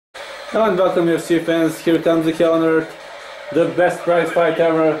Hello and welcome UFC fans, here comes the calendar, the best prize fight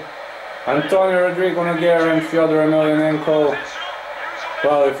ever, Antonio Rodrigo Nogueira and Fedor Emelinanenko.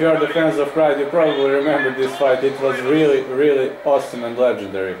 Well, if you are the fans of Pride, you probably remember this fight. It was really awesome and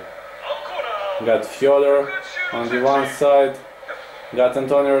legendary. Got Fedor on the one side, got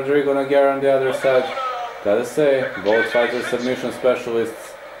Antonio Rodrigo Nogueira on the other side. Gotta say, both fighters submission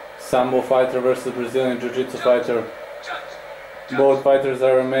specialists, Sambo fighter versus Brazilian Jiu-Jitsu fighter. Both fighters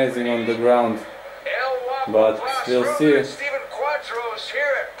are amazing on the ground, but we'll see. Stephen Quattro's here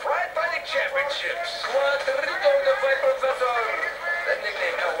at Pride Fighting Championships. Rodrigo the Fight Professor. That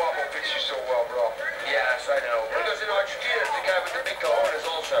nickname El Guapo fits you so well, bro. Yes, I know. Because in Argentina, it's the guy with the big cojones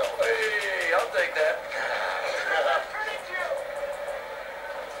also. Hey, I'll take that.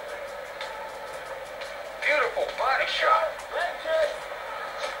 Beautiful body shot.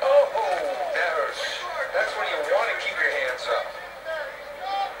 Oh, that hurts. That's when you want to keep your hands up.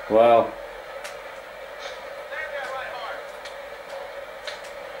 Wow.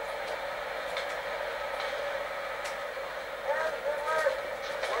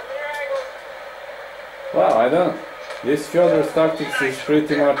 Wow, I don't. This Fedor's tactics is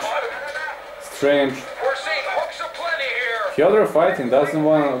pretty much strange. Fedor fighting doesn't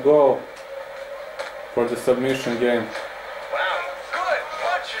want to go for the submission game.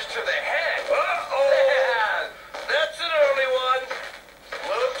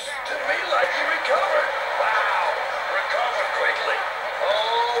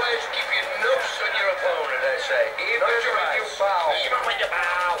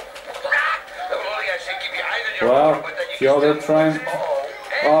 Wow, Fedor trying.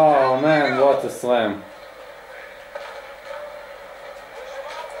 Oh man, what a slam.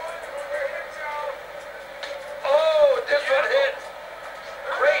 Oh, this one hit.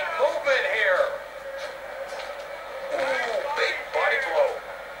 Great movement here. Ooh, big body blow.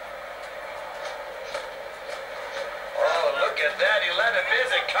 Oh, look at that. He let him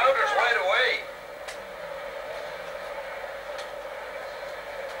miss and counters right away.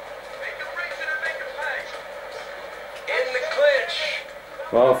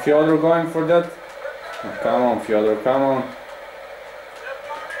 Well, Fedor going for that. Oh, come on, Fedor, come on.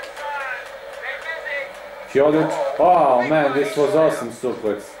 Fedor. Oh man, this was awesome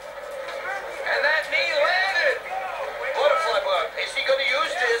suplex. And that knee landed. Butterfly block. Is he going to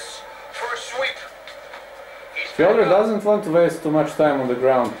use this for a sweep? Fedor doesn't want to waste too much time on the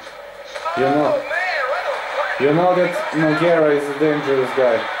ground. You know that Nogueira is a dangerous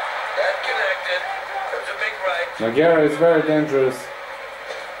guy. That connected. That was a big right. Nogueira is very dangerous.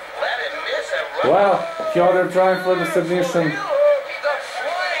 Well, Fedor trying for the submission,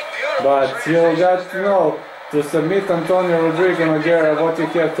 but you got to know, to submit Antonio Rodrigo Nogueira, what you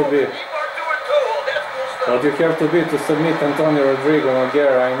have to be. What you have to be to submit Antonio Rodrigo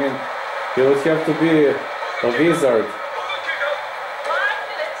Nogueira. I mean, you would have to be a wizard.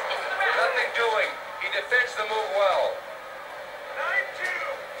 Nothing doing. He defends the move well.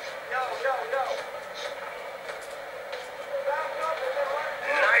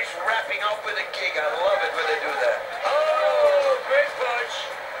 Nice wrapping up with a kick. I love it when they do that. Oh, great punch.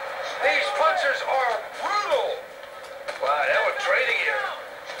 These punchers are brutal. Wow, now we're trading here.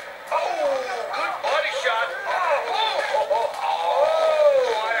 Oh, good body shot. Oh,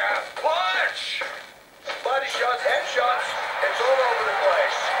 a punch. Body shots, head shots. It's all over the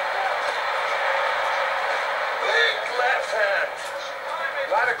place. Big left hand. A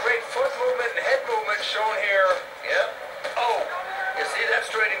lot of great foot movement and head movement shown here. Yep. Oh. You see that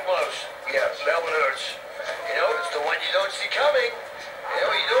straighting blows? Yeah, that one hurts. You know, it's the one you don't see coming. You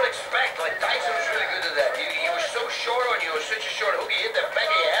know, you don't expect. Like Tyson was really good at that. He was so short on you. It was such a short hook. He hit the back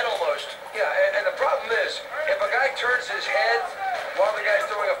of your head almost. Yeah, and the problem is, if a guy turns his head while the guy's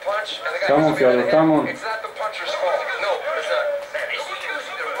throwing a punch, and the guy Come on, Fedor, come on. It's not the puncher's fault. No, it's not. Man, is he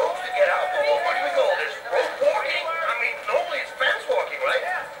using the ropes to get out? What do we call this? Rope walking? I mean, normally it's fence walking, right?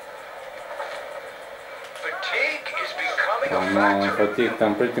 Fatigue is becoming a factor. Fatigue,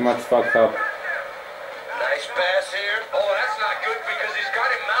 I'm pretty much fucked up. Nice pass here. Oh, that's not good because he's got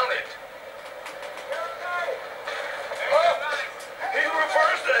him mounted. Oh, he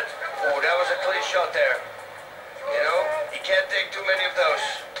reversed it. Oh, that was a clean shot there. You know, you can't take too many of those.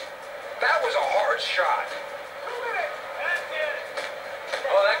 That was a hard shot.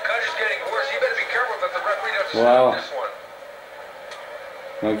 Oh, that cut is getting worse. You better be careful that the referee doesn't stop this one.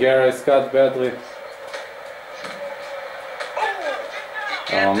 Nogueira is cut badly.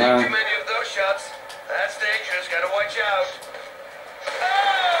 Can't take too many of those shots. That's dangerous. Gotta watch out.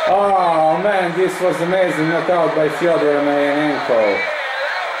 Oh man, this was amazing knockout by Fedor Emelinanenko.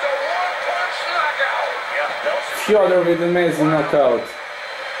 Fedor with amazing knockout.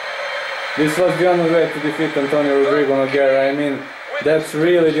 This was the only way to defeat Antonio Rodrigo Nogueira. I mean, that's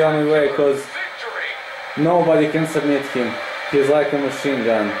really the only way, because nobody can submit him. He's like a machine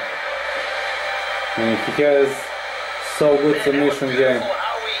gun. And he has so good submission game.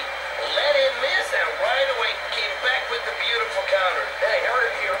 How we let him miss and right away came back with the beautiful counter. Hey, heard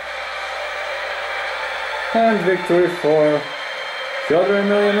it here. And victory for Fedor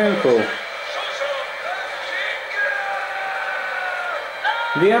Emelinanenko,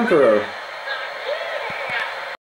 the Emperor.